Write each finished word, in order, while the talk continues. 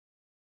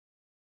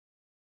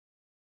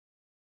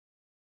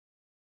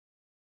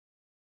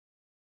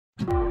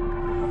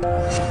In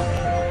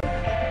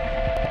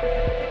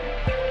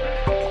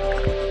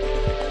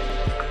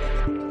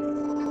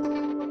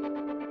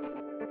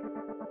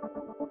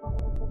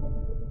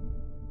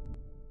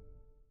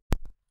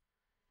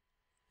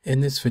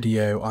this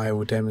video I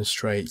will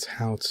demonstrate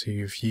how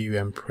to view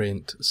and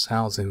print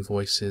sales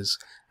invoices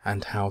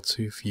and how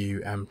to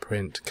view and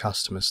print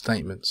customer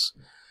statements.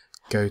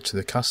 Go to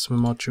the customer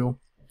module,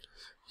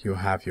 you'll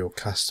have your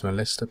customer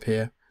list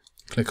appear,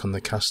 click on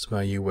the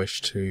customer you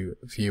wish to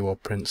view or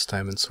print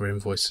statements or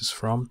invoices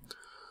from.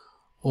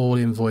 All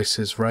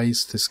invoices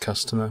raised to this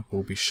customer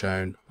will be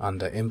shown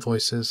under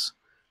Invoices.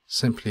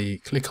 Simply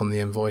click on the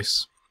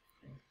invoice,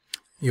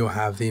 you'll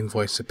have the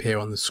invoice appear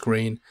on the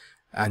screen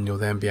and you'll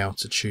then be able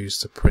to choose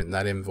to print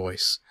that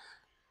invoice.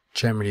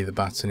 Generally the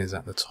button is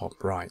at the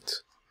top right.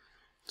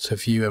 To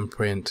view and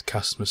print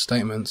customer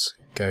statements,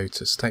 go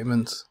to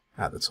Statement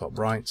at the top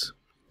right,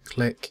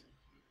 click.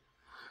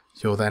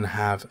 You'll then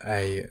have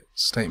a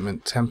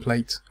statement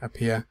template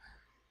appear.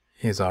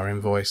 Here's our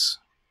invoice.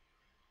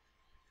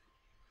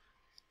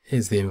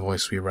 Here's the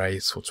invoice we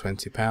raised for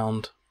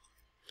 £20.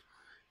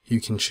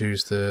 You can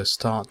choose the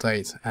start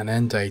date and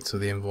end date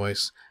of the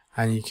invoice,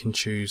 and you can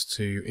choose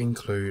to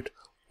include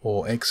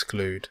or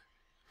exclude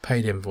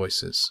paid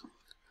invoices.